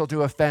potential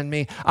to offend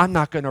me, I'm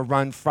not going to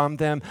run from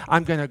them.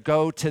 I'm going to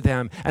go to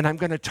them, and I'm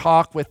going to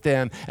talk with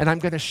them, and I'm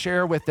going to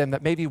share with them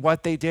that maybe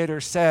what they did or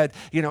said,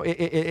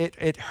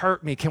 it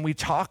hurt me. Can we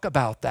talk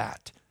about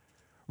that?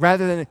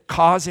 Rather than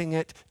causing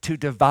it to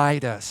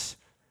divide us.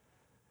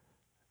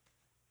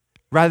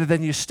 Rather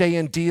than you stay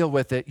and deal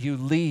with it, you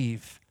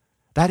leave.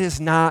 That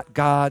is not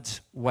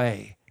God's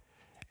way.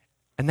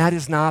 And that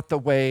is not the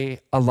way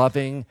a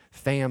loving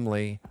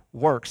family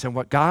works. And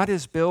what God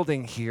is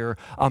building here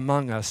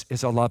among us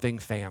is a loving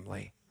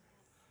family.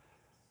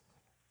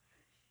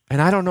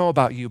 And I don't know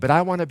about you, but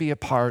I want to be a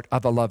part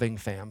of a loving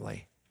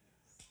family.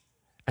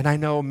 And I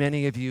know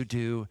many of you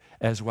do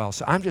as well.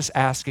 So I'm just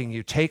asking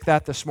you, take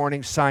that this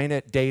morning, sign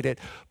it, date it,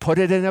 put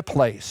it in a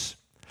place.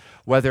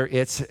 Whether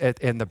it's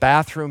in the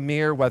bathroom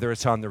mirror, whether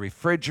it's on the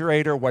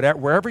refrigerator, whatever,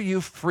 wherever you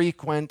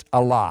frequent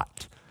a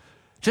lot,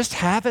 just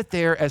have it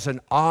there as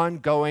an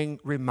ongoing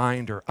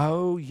reminder.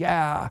 Oh,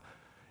 yeah.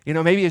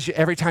 Maybe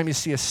every time you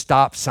see a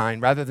stop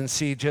sign, rather than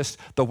see just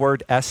the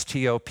word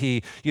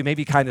S-T-O-P, you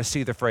maybe kind of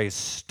see the phrase,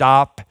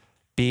 stop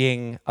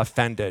being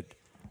offended.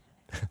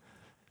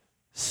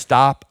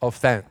 Stop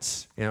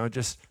offense.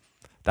 Just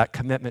that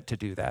commitment to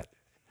do that.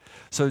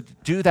 So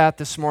do that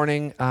this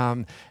morning,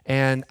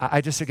 and I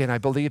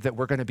believe that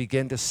we're going to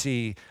begin to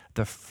see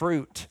the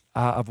fruit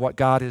of what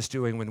God is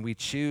doing when we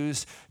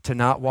choose to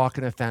not walk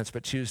in offense,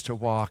 but choose to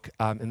walk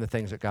in the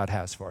things that God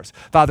has for us.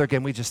 Father,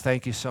 again, we just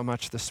thank you so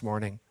much this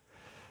morning.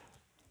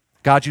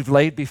 God, you've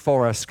laid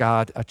before us,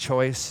 God, a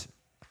choice.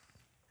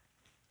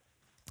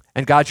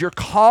 And God, you're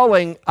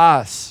calling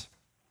us.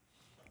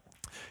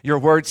 Your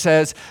word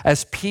says,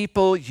 as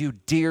people you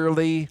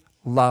dearly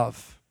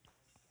love.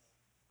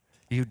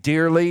 You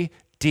dearly,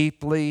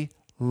 deeply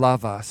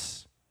love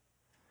us.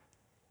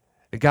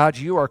 God,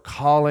 you are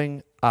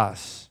calling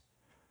us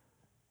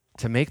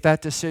to make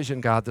that decision,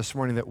 God, this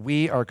morning that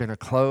we are going to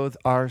clothe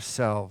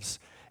ourselves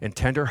in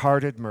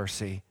tender-hearted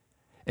mercy,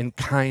 in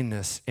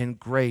kindness, in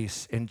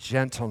grace, in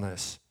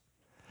gentleness.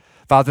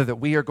 Father, that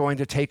we are going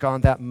to take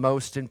on that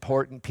most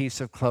important piece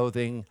of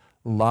clothing,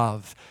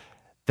 love.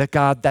 That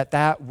God,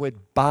 that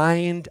would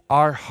bind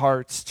our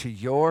hearts to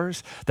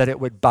yours, that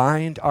it would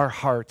bind our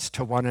hearts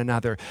to one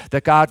another.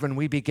 That God, when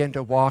we begin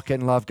to walk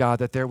in love, God,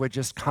 that there would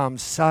just come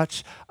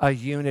such a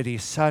unity,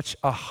 such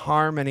a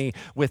harmony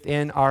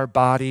within our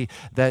body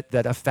that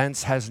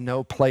offense has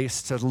no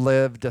place to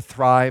live, to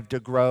thrive, to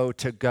grow,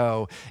 to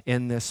go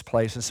in this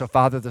place. And so,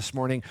 Father, this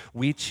morning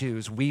we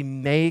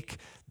make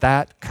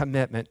that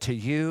commitment to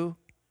you,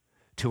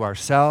 to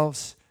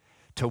ourselves,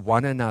 to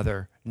one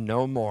another.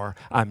 No more.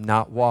 I'm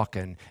not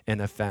walking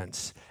in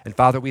offense. And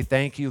Father, we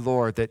thank you,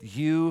 Lord, that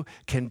you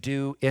can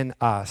do in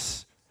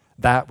us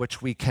that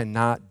which we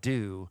cannot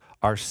do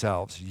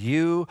ourselves.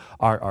 You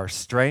are our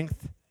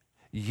strength.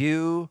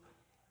 You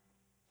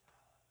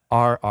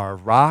are our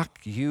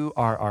rock. You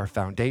are our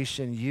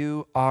foundation.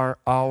 You are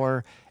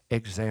our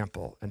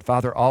example. And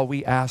Father, all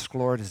we ask,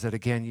 Lord, is that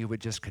again, you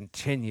would just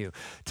continue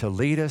to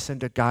lead us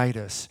and to guide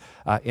us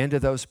into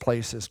those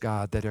places,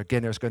 God, that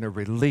again is going to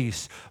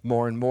release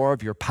more and more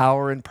of your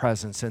power and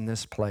presence in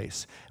this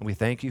place. And we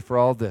thank you for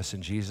all this.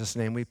 In Jesus'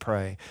 name we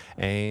pray.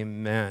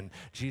 Amen.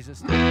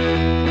 Jesus' name.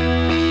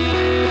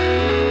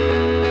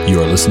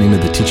 You are listening to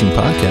the teaching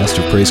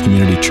podcast of Praise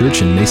Community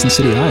Church in Mason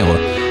City,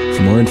 Iowa.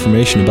 For more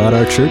information about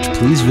our church,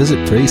 please visit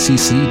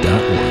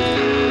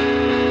praisecc.org.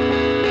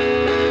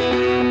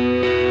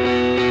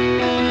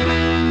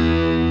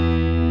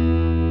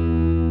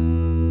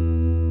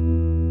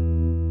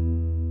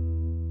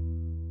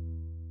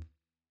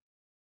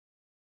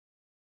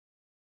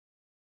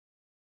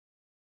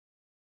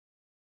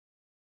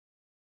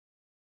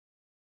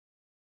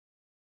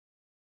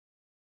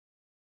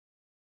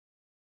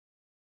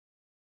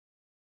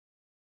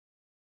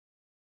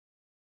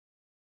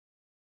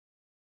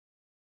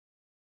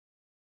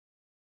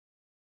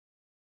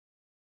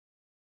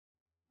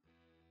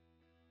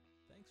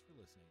 Thanks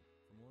for listening.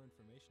 For more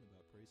information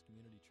about Praise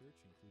Community Church,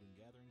 including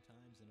gathering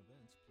times and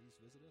events, please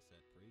visit us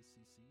at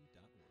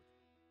praisecc.org.